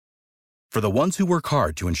For the ones who work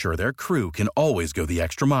hard to ensure their crew can always go the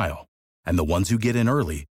extra mile, and the ones who get in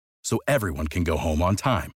early so everyone can go home on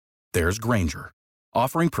time, there's Grainger,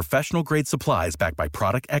 offering professional-grade supplies backed by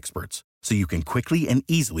product experts so you can quickly and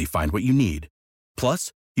easily find what you need.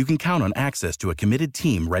 Plus, you can count on access to a committed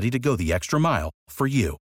team ready to go the extra mile for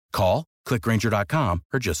you. Call, click Grainger.com,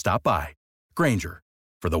 or just stop by. Grainger,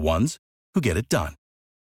 for the ones who get it done.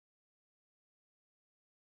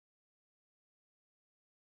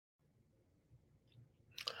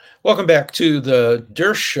 Welcome back to the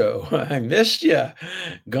Durst Show. I missed you.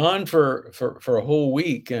 Gone for a whole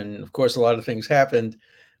week, and of course, a lot of things happened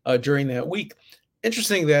during that week.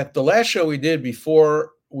 Interesting that the last show we did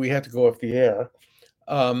before we had to go off the air,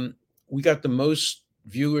 we got the most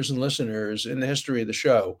viewers and listeners in the history of the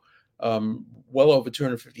show. Well over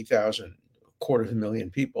 250,000, a quarter of a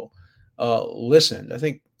million people listened. I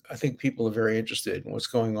think people are very interested in what's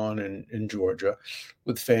going on in Georgia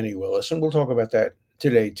with Fani Willis, and we'll talk about that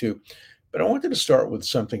today too. But I wanted to start with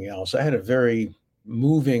something else. I had a very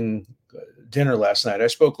moving dinner last night. I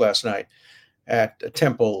spoke last night at a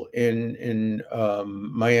temple in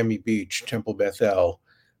Miami Beach, Temple Bethel.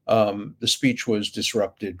 The speech was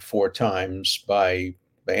disrupted 4 times by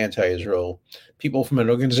anti-Israel people from an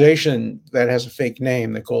organization that has a fake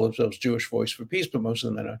name. They call themselves Jewish Voice for Peace, but most of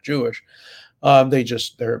them are not Jewish.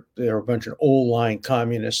 They're a bunch of old-line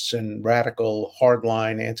communists and radical,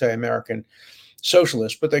 hardline, anti-American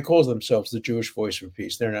socialists, but they call themselves the Jewish Voice for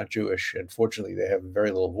Peace. They're not Jewish. Unfortunately, they have very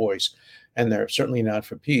little voice, and they're certainly not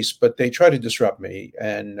for peace. But they try to disrupt me,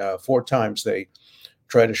 and 4 times they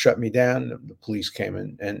tried to shut me down. The police came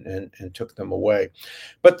and took them away.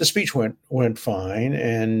 But the speech went fine,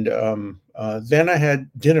 and then I had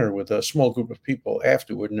dinner with a small group of people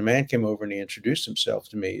afterward, and a man came over and he introduced himself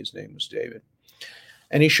to me. His name was David,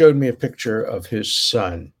 and he showed me a picture of his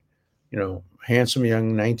son, handsome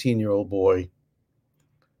young 19-year-old boy.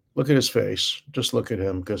 Look at his face. Just look at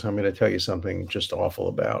him, because I'm going to tell you something just awful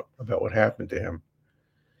about what happened to him.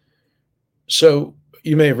 So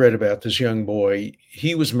you may have read about this young boy.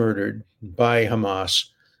 He was murdered by Hamas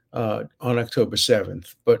on October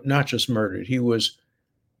 7th, but not just murdered. He was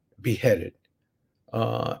beheaded.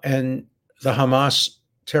 And the Hamas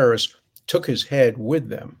terrorists took his head with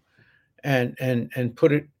them and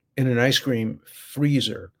put it in an ice cream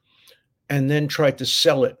freezer and then tried to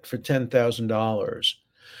sell it for $10,000.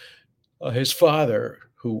 His father,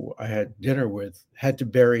 who I had dinner with, had to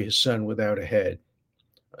bury his son without a head.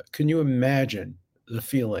 Can you imagine the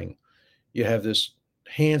feeling? You have this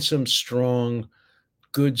handsome, strong,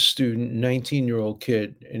 good student, 19-year-old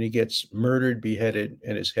kid, and he gets murdered, beheaded,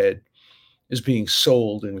 and his head is being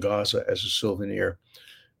sold in Gaza as a souvenir.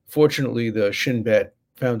 Fortunately, the Shin Bet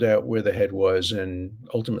found out where the head was and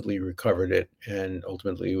ultimately recovered it, and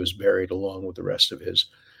ultimately it was buried along with the rest of his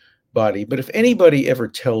body. But if anybody ever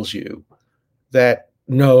tells you that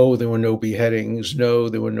no, there were no beheadings, no,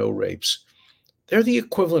 there were no rapes, they're the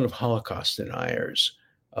equivalent of Holocaust deniers.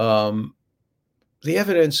 The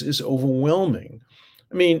evidence is overwhelming.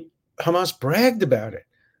 I mean, Hamas bragged about it.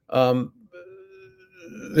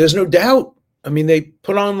 There's no doubt. I mean, they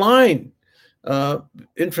put online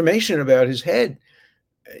information about his head.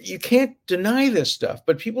 You can't deny this stuff,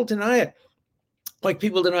 but people deny it. Like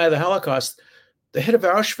people deny the Holocaust. The head of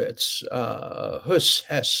Auschwitz,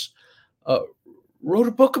 Hess, wrote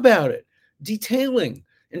a book about it, detailing.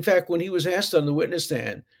 In fact, when he was asked on the witness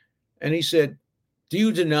stand, and he said, "Do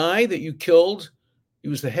you deny that you killed?" He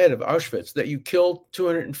was the head of Auschwitz, that you killed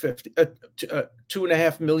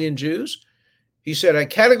 2.5 million Jews. He said, "I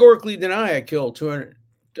categorically deny I killed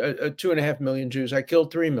 2.5 million Jews. I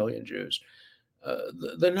killed 3 million Jews."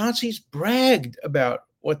 The Nazis bragged about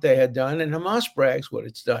what they had done, and Hamas brags what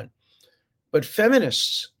it's done. But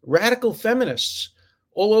feminists, radical feminists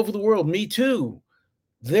all over the world, Me Too,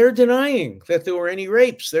 they're denying that there were any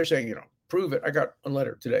rapes. They're saying, prove it. I got a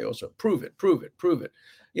letter today also. Prove it, prove it, prove it.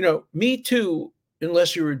 Me Too,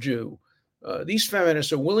 unless you're a Jew. These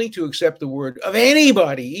feminists are willing to accept the word of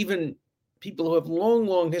anybody, even people who have long,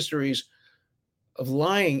 long histories of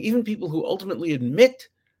lying, even people who ultimately admit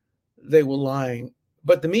they were lying.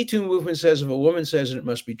 But the Me Too movement says if a woman says it, it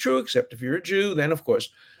must be true, except if you're a Jew, then, of course,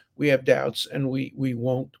 we have doubts and we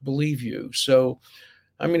won't believe you. So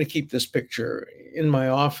I'm going to keep this picture in my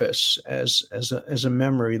office as a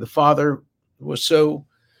memory. The father was so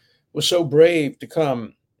brave to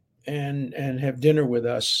come and have dinner with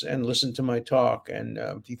us and listen to my talk. And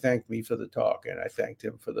he thanked me for the talk, and I thanked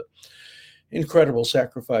him for the incredible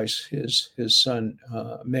sacrifice his son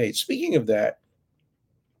made. Speaking of that,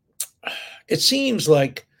 it seems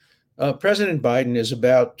like President Biden is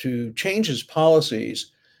about to change his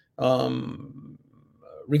policies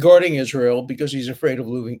regarding Israel because he's afraid of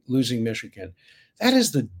losing Michigan. That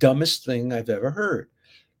is the dumbest thing I've ever heard.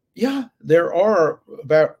 Yeah, there are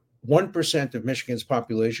about 1% of Michigan's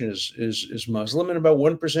population is Muslim, and about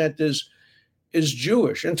 1% is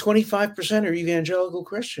Jewish, and 25% are evangelical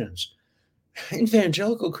Christians.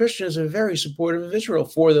 Evangelical Christians are very supportive of Israel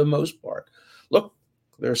for the most part. Look,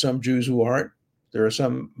 there are some Jews who aren't. There are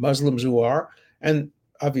some Muslims who are. And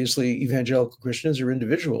obviously, evangelical Christians are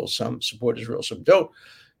individuals. Some support Israel, some don't.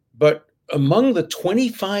 But among the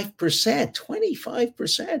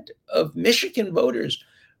 25% of Michigan voters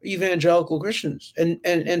are evangelical Christians.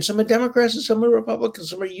 And some are Democrats and some are Republicans,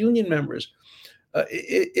 some are union members.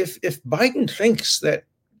 If Biden thinks that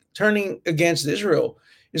turning against Israel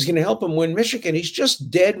is going to help him win Michigan, he's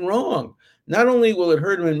just dead wrong. Not only will it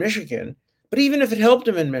hurt him in Michigan, but even if it helped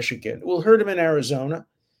him in Michigan, it will hurt him in Arizona.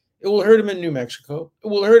 It will hurt him in New Mexico. It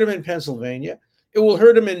will hurt him in Pennsylvania. It will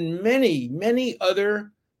hurt him in many, many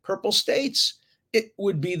other purple states. It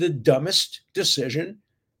would be the dumbest decision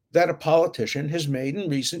that a politician has made in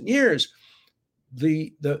recent years.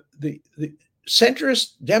 The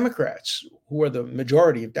centrist Democrats, who are the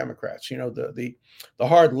majority of Democrats, the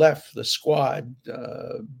hard left, the squad,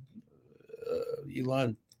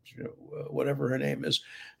 Elon, whatever her name is,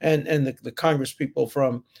 and the Congress people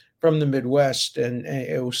from the Midwest and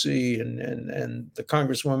AOC and the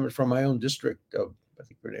Congresswoman from my own district, I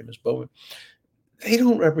think her name is Bowman. They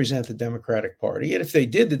don't represent the Democratic Party, and if they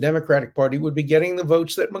did, the Democratic Party would be getting the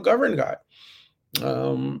votes that McGovern got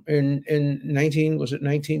in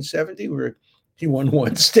 1970, where he won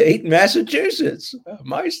one state, Massachusetts,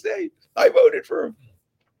 my state. I voted for him.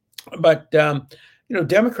 But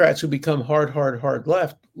Democrats who become hard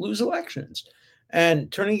left lose elections,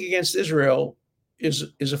 and turning against Israel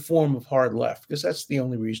is a form of hard left, because that's the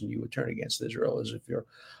only reason you would turn against Israel, is if you're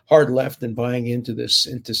hard left and buying into this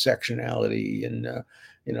intersectionality and the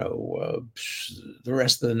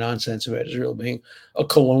rest of the nonsense about Israel being a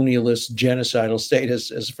colonialist, genocidal state.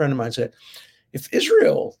 As a friend of mine said, if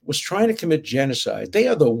Israel was trying to commit genocide, they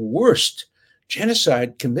are the worst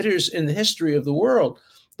genocide committers in the history of the world.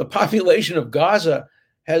 The population of Gaza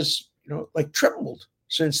has, tripled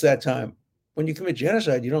since that time. When you commit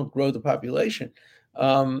genocide, you don't grow the population.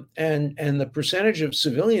 And the percentage of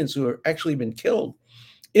civilians who have actually been killed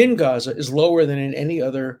in Gaza is lower than in any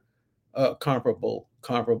other comparable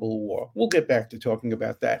war. We'll get back to talking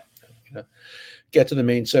about that. Get to the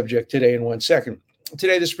main subject today in 1 second.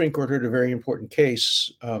 Today, the Supreme Court heard a very important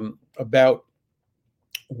case about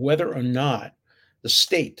whether or not the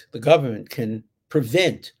state, the government, can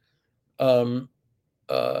prevent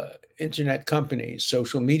internet companies,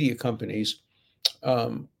 social media companies,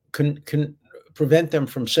 can prevent them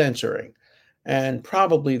from censoring. And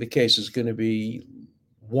probably the case is going to be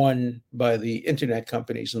won by the internet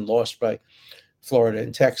companies and lost by Florida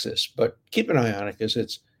and Texas. But keep an eye on it, because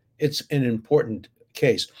it's an important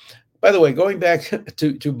case. By the way, going back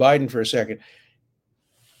to Biden for a second,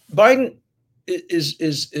 Biden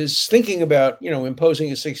is thinking about imposing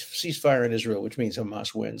a ceasefire in Israel, which means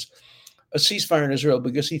Hamas wins. A ceasefire in Israel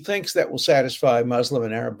because he thinks that will satisfy Muslim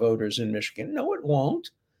and Arab voters in Michigan. No, it won't.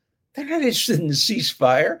 They're not interested in the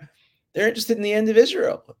ceasefire. They're interested in the end of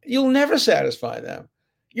Israel. You'll never satisfy them.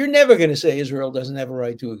 You're never going to say Israel doesn't have a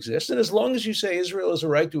right to exist. And as long as you say Israel has a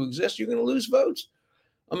right to exist, you're going to lose votes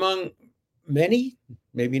among many,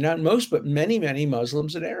 maybe not most, but many, many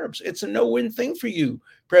Muslims and Arabs. It's a no-win thing for you,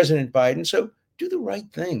 President Biden. So do the right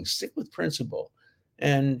thing. Stick with principle.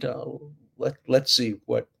 And let's see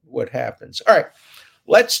what happens. All right.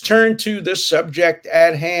 Let's turn to the subject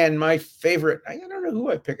at hand. My favorite, I don't know who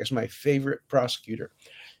I pick as my favorite prosecutor.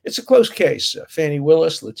 It's a close case. Fani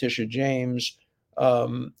Willis, Letitia James,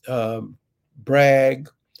 Bragg,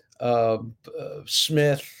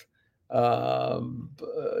 Smith,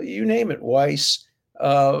 you name it, Weiss.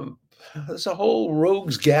 There's a whole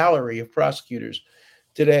rogues gallery of prosecutors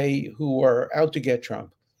today who are out to get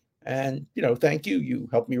Trump. And, thank you. You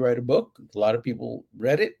helped me write a book. A lot of people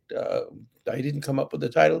read it. I didn't come up with the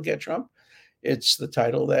title, Get Trump. It's the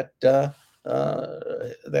title that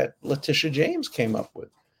Letitia James came up with,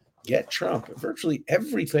 Get Trump. Virtually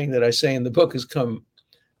everything that I say in the book has come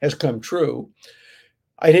true.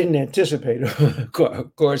 I didn't anticipate,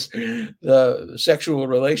 of course, the sexual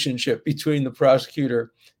relationship between the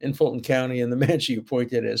prosecutor in Fulton County and the man she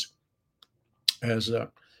appointed as a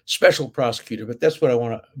special prosecutor. But that's what I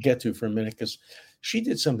want to get to for a minute, because she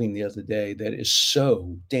did something the other day that is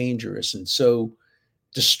so dangerous and so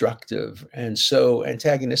destructive and so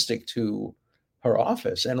antagonistic to her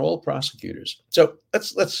office and all prosecutors. So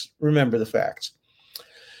let's remember the facts.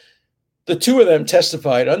 The two of them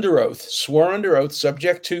testified under oath, swore under oath,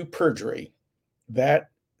 subject to perjury,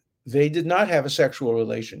 that they did not have a sexual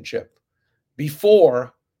relationship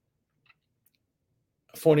before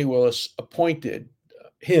Fani Willis appointed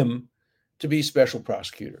him to be special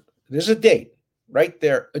prosecutor. There's a date right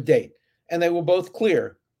there, a date. And they were both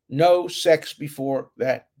clear. No sex before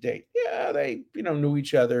that date. Yeah, they, knew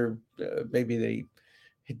each other. Maybe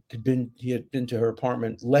he had been to her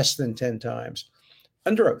apartment less than 10 times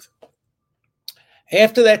under oath.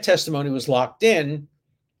 After that testimony was locked in,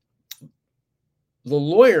 the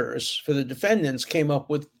lawyers for the defendants came up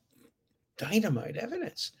with dynamite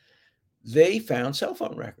evidence. They found cell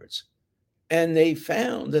phone records, and they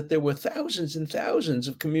found that there were thousands and thousands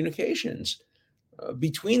of communications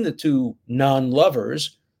between the two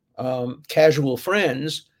non-lovers, casual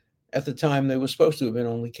friends. At the time, they were supposed to have been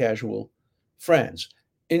only casual friends,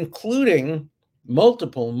 including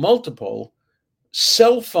multiple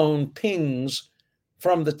cell phone pings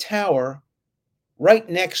from the tower right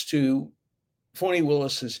next to Fani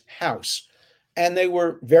Willis's house. And they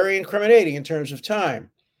were very incriminating in terms of time.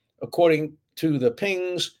 According to the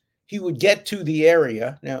pings, he would get to the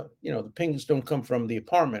area. Now, the pings don't come from the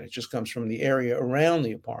apartment. It just comes from the area around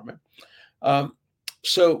the apartment.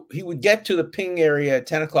 So he would get to the ping area at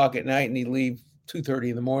 10 o'clock at night, and he'd leave 2:30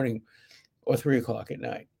 in the morning or 3 o'clock at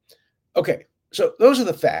night. Okay, so those are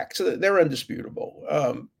the facts. They're undisputable.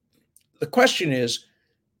 The question is,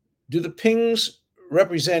 do the pings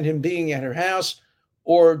represent him being at her house,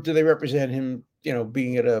 or do they represent him,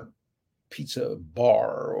 being at a pizza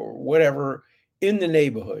bar or whatever in the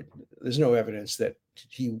neighborhood? There's no evidence that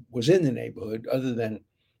he was in the neighborhood other than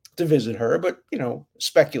to visit her, but,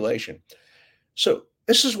 speculation. So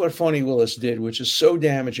this is what Fani Willis did, which is so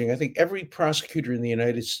damaging. I think every prosecutor in the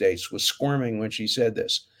United States was squirming when she said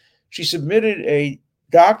this. She submitted a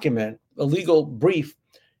document, a legal brief,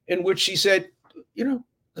 in which she said,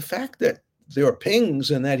 the fact that there are pings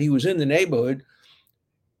and that he was in the neighborhood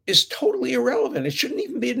is totally irrelevant. It shouldn't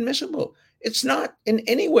even be admissible. It's not in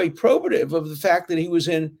any way probative of the fact that he was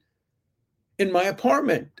in my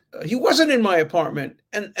apartment. He wasn't in my apartment.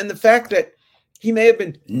 And the fact that he may have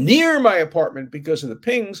been near my apartment because of the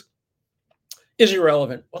pings is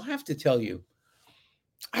irrelevant. Well, I have to tell you,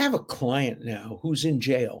 I have a client now who's in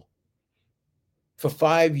jail for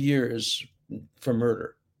 5 years for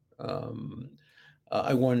murder.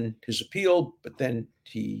 I won his appeal, but then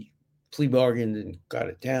he plea bargained and got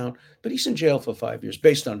it down. But he's in jail for 5 years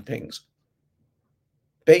based on pings,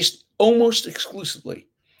 based almost exclusively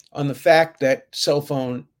on the fact that cell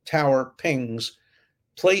phone tower pings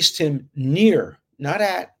placed him near, not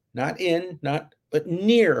at, not in, but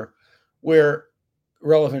near where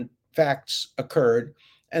relevant facts occurred.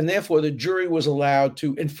 And therefore, the jury was allowed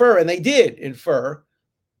to infer, and they did infer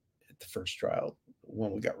at the first trial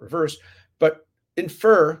when we got reversed, but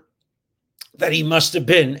infer that he must have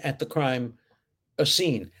been at the crime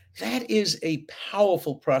scene. That is a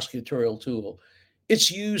powerful prosecutorial tool.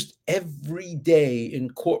 It's used every day in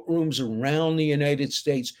courtrooms around the United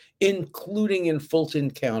States, including in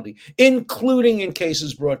Fulton County, including in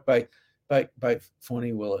cases brought by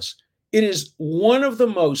Fani Willis. It is one of the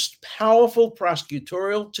most powerful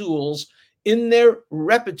prosecutorial tools in their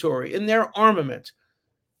repertoire, in their armament.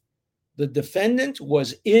 The defendant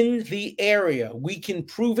was in the area. We can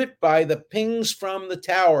prove it by the pings from the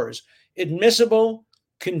towers. Admissible,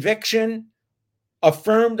 conviction,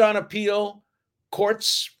 affirmed on appeal.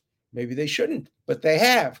 Courts, maybe they shouldn't, but they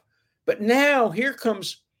have. But now here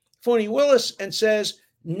comes Fani Willis and says,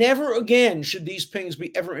 never again should these pings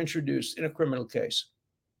be ever introduced in a criminal case.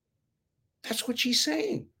 That's what she's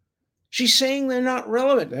saying. She's saying they're not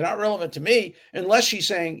relevant. They're not relevant to me, unless she's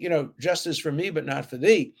saying, justice for me, but not for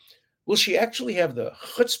thee. Will she actually have the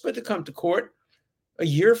chutzpah to come to court a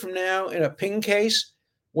year from now in a ping case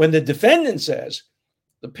when the defendant says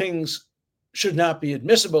the pings should not be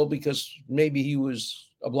admissible because maybe he was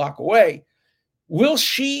a block away? Will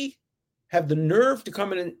she have the nerve to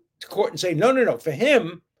come into court and say, no, for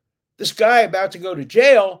him, this guy about to go to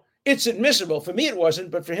jail, it's admissible. For me, it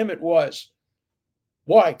wasn't, but for him, it was.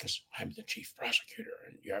 Why? Because I'm the chief prosecutor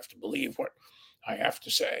and you have to believe what I have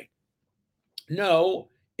to say. No,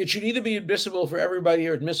 it should either be admissible for everybody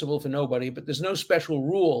or admissible for nobody, but there's no special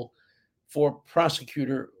rule for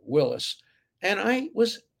Prosecutor Willis. And I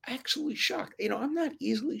was actually shocked. I'm not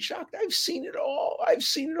easily shocked. I've seen it all.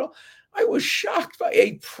 I was shocked by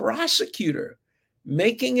a prosecutor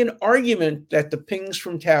making an argument that the pings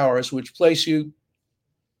from towers, which place you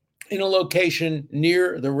in a location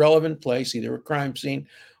near the relevant place, either a crime scene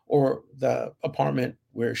or the apartment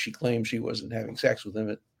where she claimed she wasn't having sex with him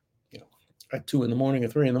at 2 in the morning or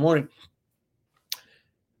 3 in the morning,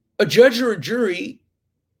 a judge or a jury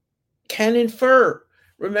can infer,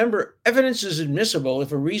 Remember, evidence is admissible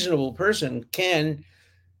if a reasonable person can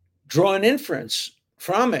draw an inference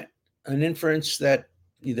from it, an inference that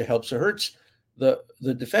either helps or hurts the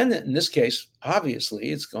defendant. In this case,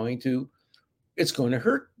 obviously, it's going to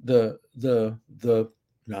hurt the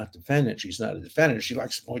not defendant. She's not a defendant. She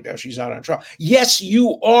likes to point out she's not on trial. Yes,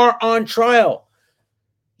 you are on trial.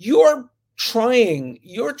 You're trying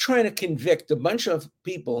to convict a bunch of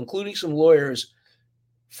people, including some lawyers,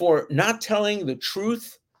 for not telling the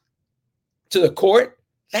truth to the court.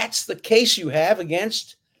 That's the case you have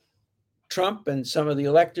against Trump and some of the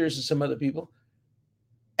electors and some other people.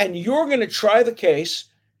 And you're going to try the case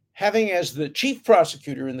having as the chief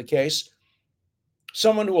prosecutor in the case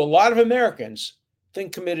someone who a lot of Americans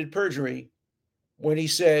think committed perjury when he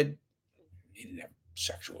said he didn't have a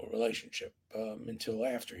sexual relationship until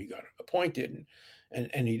after he got appointed,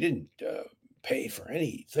 and he didn't pay for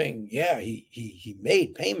anything. Yeah, he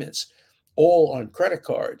made payments all on credit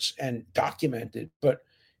cards and documented, but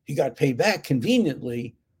he got paid back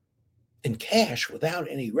conveniently in cash without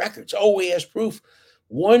any records. Oh, he has proof.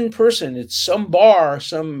 One person at some bar,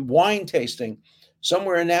 some wine tasting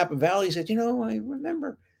somewhere in Napa Valley said, I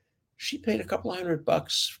remember she paid a couple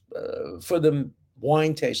 $100 for the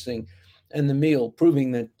wine tasting and the meal,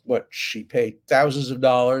 proving that she paid thousands of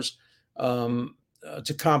dollars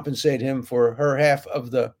to compensate him for her half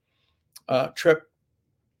of the trip.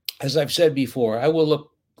 As I've said before, I will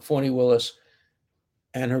look Fani Willis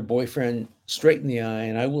and her boyfriend straight in the eye,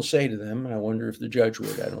 and I will say to them, and I wonder if the judge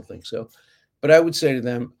would, I don't think so, but I would say to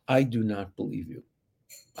them, I do not believe you.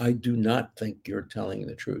 I do not think you're telling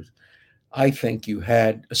the truth. I think you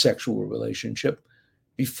had a sexual relationship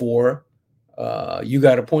before you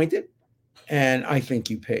got appointed, and I think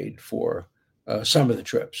you paid for some of the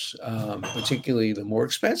trips, particularly the more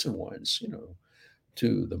expensive ones,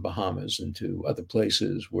 to the Bahamas and to other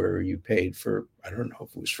places where you paid for, I don't know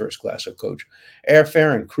if it was first class or coach,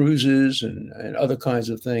 airfare and cruises and other kinds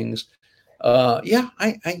of things.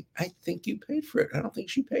 I think you paid for it. I don't think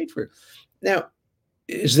she paid for it. Now,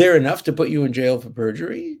 is there enough to put you in jail for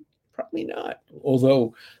perjury? Probably not.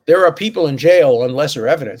 Although there are people in jail on lesser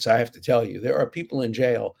evidence, I have to tell you. There are people in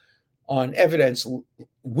jail on evidence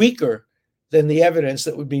weaker than the evidence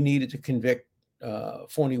that would be needed to convict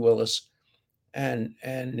Fani Willis and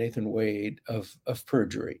Nathan Wade of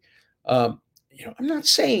perjury. I'm not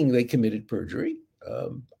saying they committed perjury.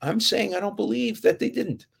 I'm saying I don't believe that they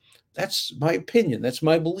didn't. That's my opinion. That's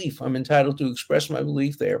my belief. I'm entitled to express my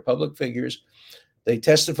belief. They are public figures. They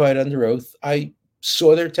testified under oath. I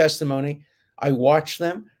saw their testimony. I watched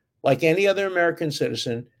them. Like any other American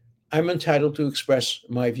citizen, I'm entitled to express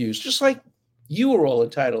my views, just like you are all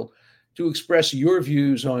entitled to express your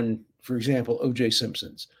views on, for example, O.J.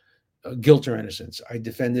 Simpson's guilt or innocence. I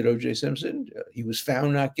defended O.J. Simpson. He was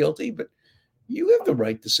found not guilty, but you have the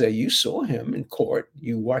right to say you saw him in court.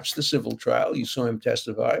 You watched the civil trial. You saw him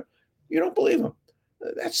testify. You don't believe him.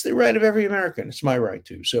 That's the right of every American. It's my right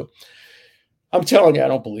to. So I'm telling you, I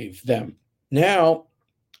don't believe them. Now,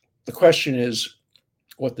 the question is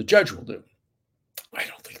what the judge will do. I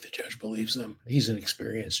don't think the judge believes them. He's an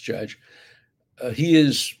experienced judge. He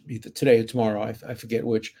is, either today or tomorrow, I forget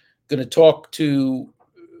which, going to talk to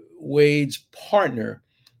Wade's partner,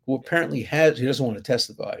 who apparently he doesn't want to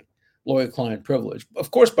testify, lawyer-client privilege.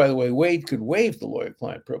 Of course, by the way, Wade could waive the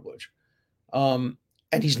lawyer-client privilege, and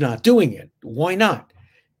he's not doing it. Why not?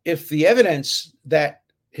 If the evidence that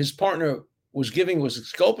his partner was giving was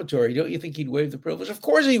exculpatory, don't you think he'd waive the privilege? Of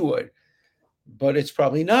course he would, but it's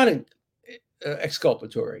probably not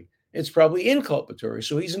exculpatory. It's probably inculpatory,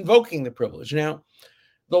 so he's invoking the privilege. Now,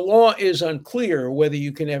 the law is unclear whether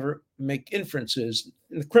you can ever make inferences.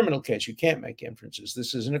 In the criminal case, you can't make inferences.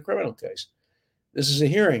 This isn't a criminal case. This is a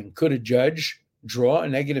hearing. Could a judge draw a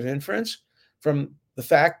negative inference from the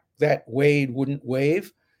fact that Wade wouldn't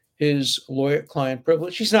waive his lawyer-client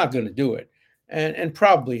privilege? He's not going to do it. And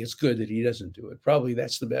probably it's good that he doesn't do it. Probably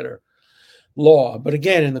that's the better law. But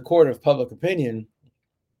again, in the court of public opinion,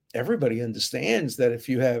 everybody understands that if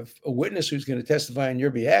you have a witness who's going to testify on your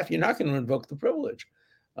behalf, you're not going to invoke the privilege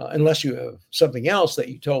unless you have something else that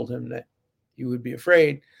you told him that you would be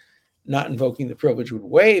afraid not invoking the privilege would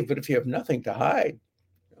waive. But if you have nothing to hide,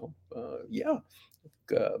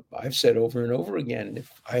 I've said over and over again,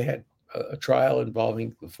 if I had a trial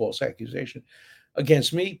involving the false accusation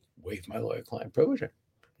against me, waive my lawyer-client privilege. I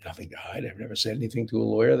have nothing to hide. I've never said anything to a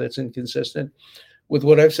lawyer that's inconsistent with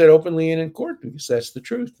what I've said openly and in court, because that's the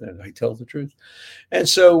truth, and I tell the truth. And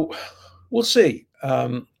so we'll see.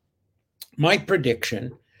 My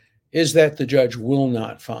prediction is that the judge will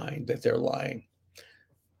not find that they're lying.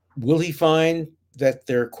 Will he find that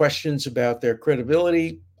there are questions about their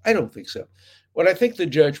credibility? I don't think so. What I think the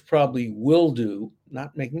judge probably will do,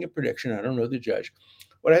 not making a prediction, I don't know the judge.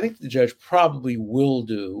 What I think the judge probably will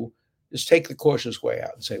do is take the cautious way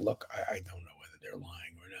out and say, look, I don't know whether they're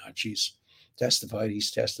lying or not. She's testified,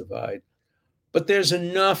 he's testified. But there's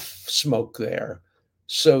enough smoke there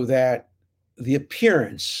so that the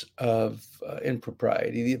appearance of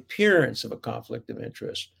impropriety, the appearance of a conflict of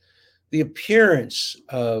interest, the appearance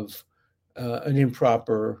of an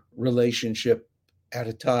improper relationship at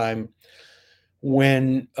a time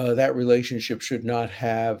when that relationship should not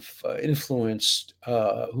have influenced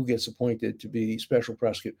who gets appointed to be special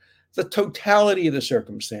prosecutor. The totality of the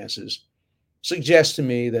circumstances suggests to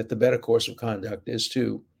me that the better course of conduct is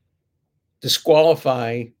to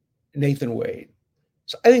disqualify Nathan Wade.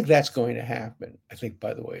 So I think that's going to happen. I think,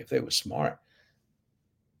 by the way, if they were smart,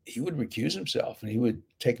 he would recuse himself and he would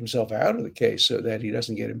take himself out of the case so that he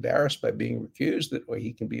doesn't get embarrassed by being recused. That way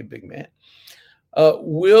he can be a big man.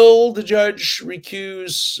 Will the judge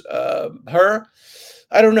recuse her?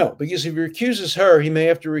 I don't know, because if he recuses her, he may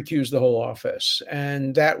have to recuse the whole office.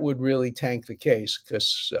 And that would really tank the case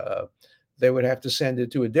because they would have to send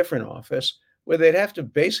it to a different office where they'd have to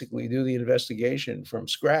basically do the investigation from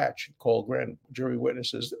scratch, call grand jury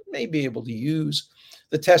witnesses that may be able to use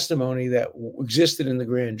the testimony that existed in the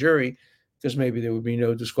grand jury, because maybe there would be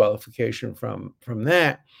no disqualification from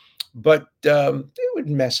that. But it would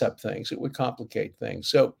mess up things. It would complicate things.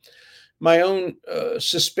 So my own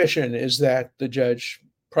suspicion is that the judge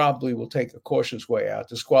probably will take a cautious way out,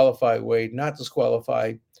 disqualify Wade, not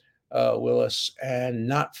disqualify Willis, and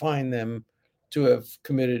not find them to have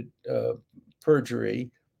committed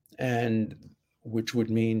perjury, and which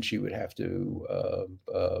would mean she would have to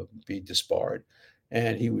be disbarred,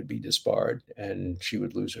 and he would be disbarred, and she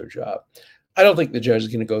would lose her job. I don't think the judge is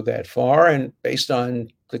going to go that far, and based on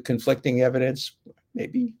the conflicting evidence,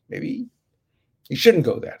 maybe he shouldn't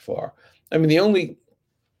go that far. I mean, the only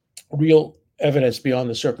real evidence beyond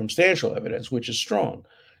the circumstantial evidence, which is strong,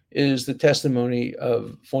 is the testimony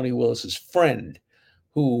of Fani Willis's friend,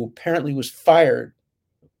 who apparently was fired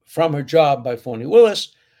from her job by Fani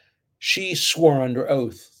Willis. She swore under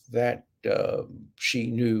oath that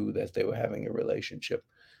she knew that they were having a relationship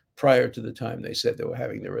prior to the time they said they were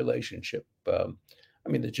having the relationship. I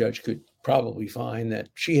mean, the judge could probably find that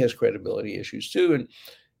she has credibility issues too, and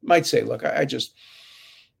might say, look,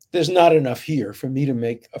 there's not enough here for me to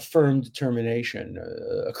make a firm determination,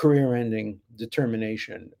 a career-ending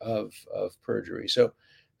determination of perjury. So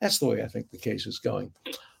that's the way I think the case is going.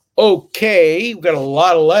 Okay, we've got a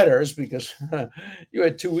lot of letters because you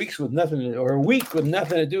had 2 weeks with nothing, or a week with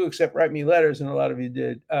nothing to do except write me letters, and a lot of you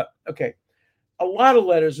did. Okay, a lot of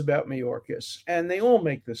letters about Mayorkas, and they all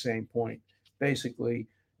make the same point. Basically,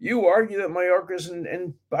 you argue that Mayorkas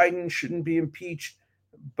and Biden shouldn't be impeached,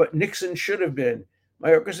 but Nixon should have been.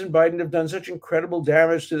 Mayorkas and Biden have done such incredible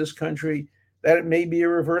damage to this country that it may be a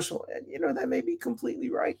reversal. And, that may be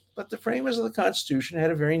completely right. But the framers of the Constitution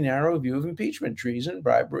had a very narrow view of impeachment, treason,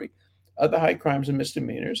 bribery, other high crimes and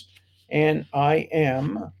misdemeanors. And I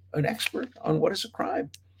am an expert on what is a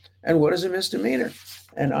crime and what is a misdemeanor.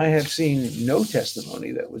 And I have seen no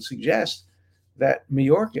testimony that would suggest that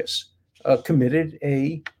Mayorkas committed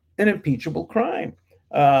an impeachable crime.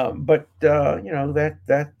 But that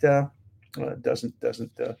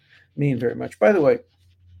doesn't mean very much. By the way,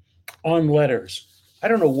 on letters, I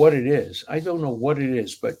don't know what it is.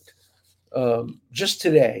 But just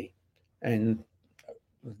today and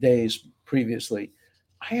days previously,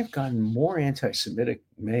 I have gotten more anti-Semitic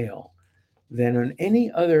mail than on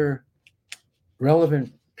any other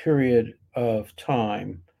relevant period of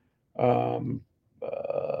time.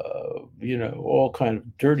 All kind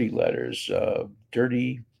of dirty letters,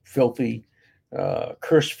 dirty, filthy,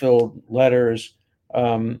 curse-filled letters.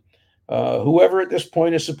 Whoever at this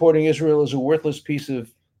point is supporting Israel is a worthless piece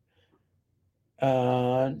of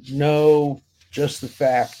no, just the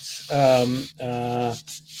facts.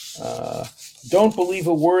 Don't believe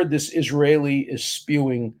a word this Israeli is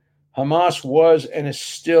spewing. Hamas was and is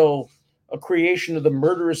still a creation of the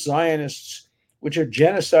murderous Zionists, which are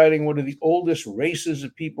genociding one of the oldest races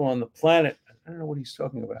of people on the planet. I don't know what he's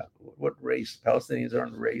talking about. What race? Palestinians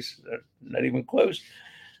aren't a race. They're not even close.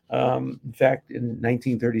 In fact, in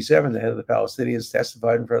 1937, the head of the Palestinians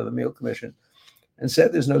testified in front of the Meal Commission and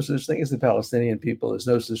said there's no such thing as the Palestinian people. There's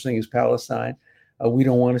no such thing as Palestine. We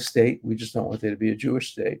don't want a state. We just don't want there to be a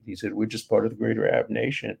Jewish state. He said, we're just part of the greater Arab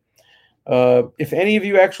nation. If any of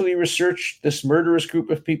you actually researched this murderous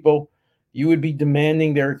group of people, you would be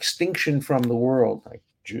demanding their extinction from the world, like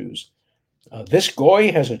Jews. This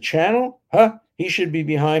goy has a channel? He should be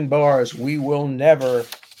behind bars. We will never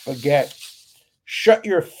forget. Shut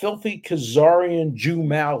your filthy Khazarian Jew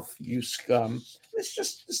mouth, you scum. It's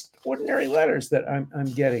just ordinary letters that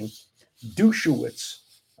I'm getting. Dushowitz,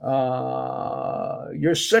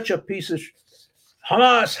 you're such a piece of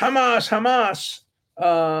Hamas, Hamas, Hamas.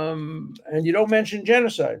 And you don't mention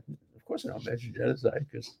genocide. Of course, I don't mention genocide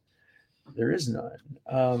because there is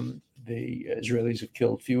none. The Israelis have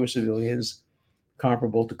killed fewer civilians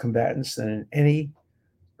comparable to combatants than in any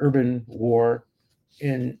urban war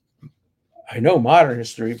in, I know, modern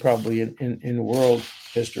history, probably in world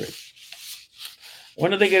history.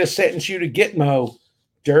 When are they going to sentence you to Gitmo,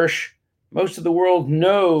 Dersh? Most of the world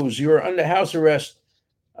knows you are under house arrest.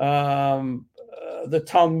 The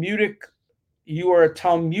Talmudic, you are a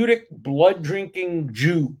Talmudic blood drinking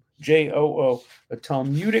Jew, Joo, a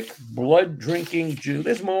Talmudic blood drinking Jew.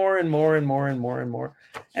 There's more and more and more and more and more.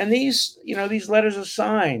 And these letters are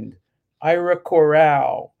signed. Ira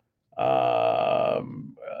Corral,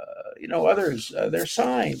 others. They're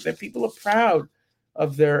signed. That people are proud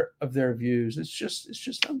of their views. It's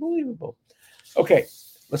just unbelievable. Okay,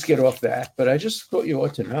 let's get off that. But I just thought you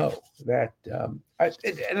ought to know that.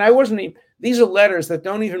 I wasn't even. These are letters that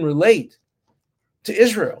don't even relate to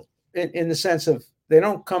Israel in the sense of they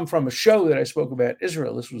don't come from a show that I spoke about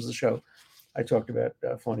Israel. This was the show I talked about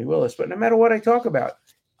Fani Willis. But no matter what I talk about,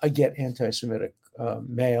 I get anti-Semitic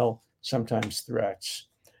mail, sometimes threats.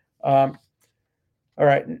 All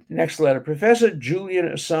right, next letter. Professor Julian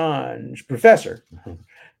Assange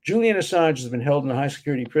has been held in a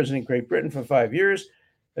high-security prison in Great Britain for 5 years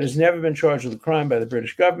and has never been charged with a crime by the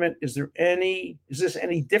British government. Is this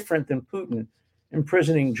any different than Putin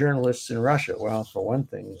imprisoning journalists in Russia? Well, for one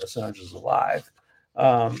thing, Assange is alive,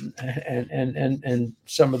 and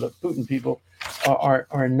some of the Putin people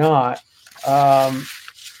are not.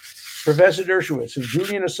 Professor Dershowitz, if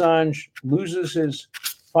Julian Assange loses his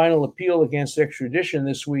final appeal against extradition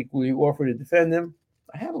this week, will you offer to defend him?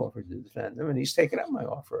 I have offered to defend him, and he's taken up my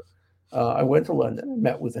offer. I went to London and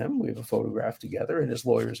met with him. We have a photograph together in his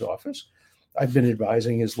lawyer's office. I've been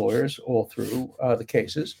advising his lawyers all through the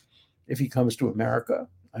cases. If he comes to America,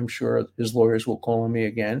 I'm sure his lawyers will call on me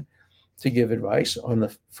again to give advice on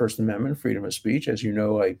the First Amendment, freedom of speech. As you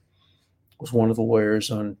know, I was one of the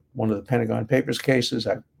lawyers on one of the Pentagon Papers cases.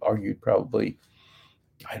 I argued probably,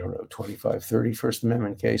 25, 30 First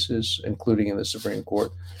Amendment cases, including in the Supreme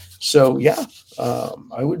Court. So, yeah,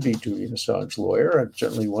 I would be Julian Assange's lawyer. I'd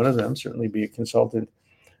certainly one of them, certainly be a consultant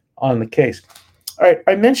on the case. All right,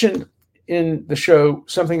 I mentioned in the show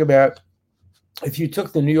something about if you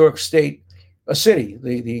took the New York State, a city,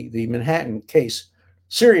 the Manhattan case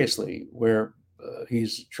seriously, where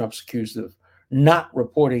Trump's accused of not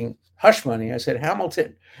reporting hush money. I said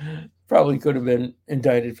Hamilton probably could have been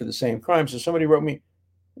indicted for the same crime. So somebody wrote me,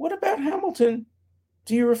 what about Hamilton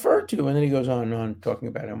do you refer to? And then he goes on and on talking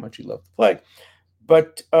about how much he loved the play.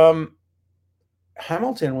 But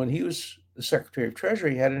Hamilton, when he was the Secretary of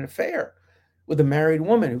Treasury, had an affair with a married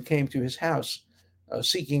woman who came to his house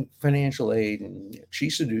seeking financial aid, and she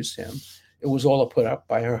seduced him. It was all put up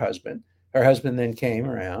by her husband. Her husband then came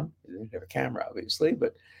around. He didn't have a camera, obviously,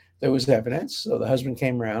 but there was evidence. So the husband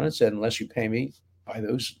came around and said, unless you pay me, by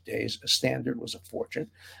those days, a standard was a fortune,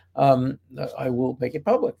 I will make it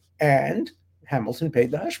public. And Hamilton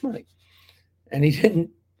paid the hush money. And he didn't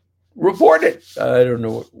report it. I don't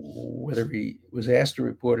know whether he was asked to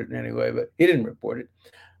report it in any way, but he didn't report it.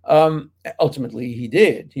 Ultimately, he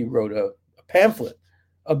did. He wrote a pamphlet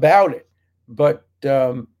about it. But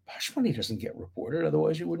hush money doesn't get reported.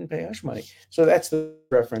 Otherwise, you wouldn't pay hush money. So that's the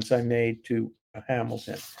reference I made to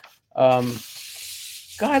Hamilton.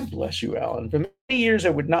 God bless you, Alan. For many years,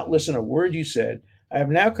 I would not listen to a word you said. I have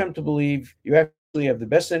now come to believe you actually have the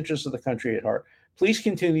best interests of the country at heart. Please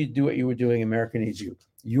continue to do what you were doing. America needs you.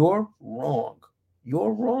 You're wrong.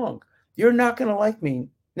 You're wrong. You're not going to like me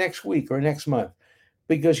next week or next month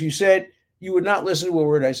because you said you would not listen to a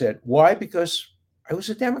word I said. Why? Because I was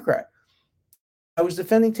a Democrat. I was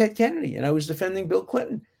defending Ted Kennedy, and I was defending Bill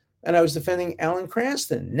Clinton, and I was defending Alan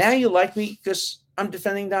Cranston. Now you like me because I'm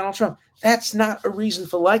defending Donald Trump. That's not a reason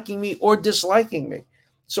for liking me or disliking me.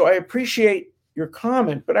 So I appreciate your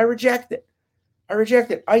comment, but I reject it.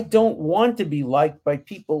 I don't want to be liked by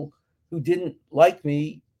people who didn't like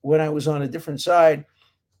me when I was on a different side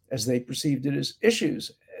as they perceived it as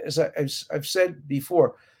issues. As I've said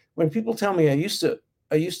before, when people tell me I used to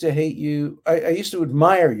hate you, I used to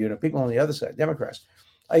admire you, people on the other side, Democrats.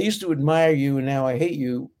 I used to admire you and now I hate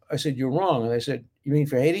you. I said, you're wrong. And they said, you mean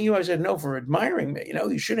for hating you? I said, no, for admiring me.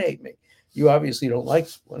 You should hate me. You obviously don't like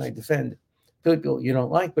when I defend people you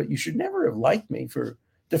don't like, but you should never have liked me for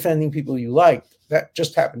defending people you liked. That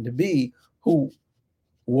just happened to be who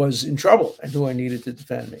was in trouble and who I needed to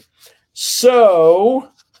defend me. So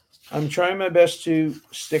I'm trying my best to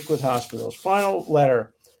stick with hospitals. Final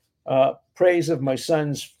letter, praise of my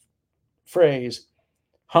son's phrase,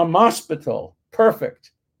 Hamospital.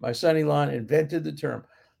 Perfect. My son Elon invented the term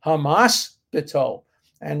Hamospital.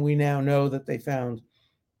 And we now know that they found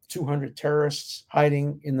 200 terrorists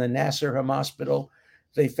hiding in the Nasser Hamospital.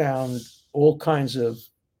 They found all kinds of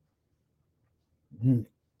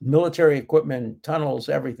military equipment, tunnels,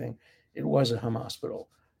 everything. It was a Hamospital.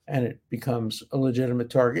 And it becomes a legitimate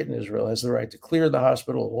target, and Israel has the right to clear the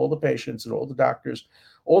hospital of all the patients and all the doctors,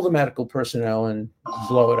 all the medical personnel, and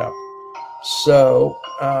blow it up. So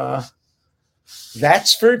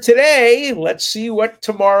that's for today. Let's see what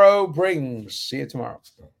tomorrow brings. See you tomorrow.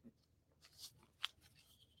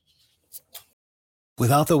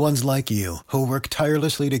 Without the ones like you, who work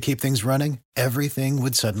tirelessly to keep things running, everything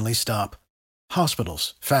would suddenly stop.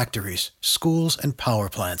 Hospitals, factories, schools, and power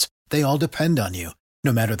plants, they all depend on you.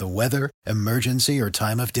 No matter the weather, emergency, or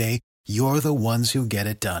time of day, you're the ones who get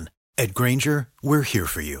it done. At Grainger, we're here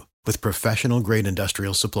for you with professional-grade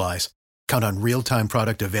industrial supplies. Count on real-time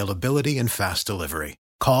product availability and fast delivery.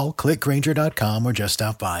 Call, click Grainger.com, or just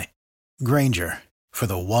stop by. Grainger, for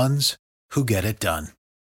the ones who get it done.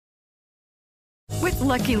 With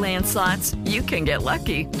Lucky Land Slots, you can get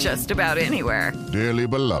lucky just about anywhere. Dearly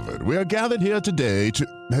beloved, we are gathered here today to...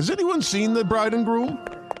 Has anyone seen the bride and groom?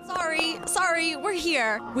 Sorry, we're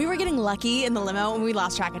here. We were getting lucky in the limo and we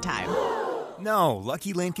lost track of time. No,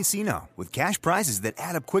 Lucky Land Casino, with cash prizes that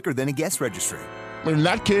add up quicker than a guest registry. In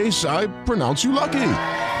that case, I pronounce you lucky.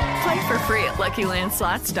 Play for free at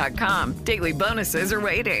LuckyLandSlots.com. Daily bonuses are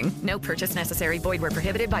waiting. No purchase necessary. Void where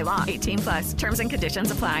prohibited by law. 18+. Terms and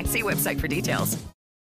conditions apply. See website for details.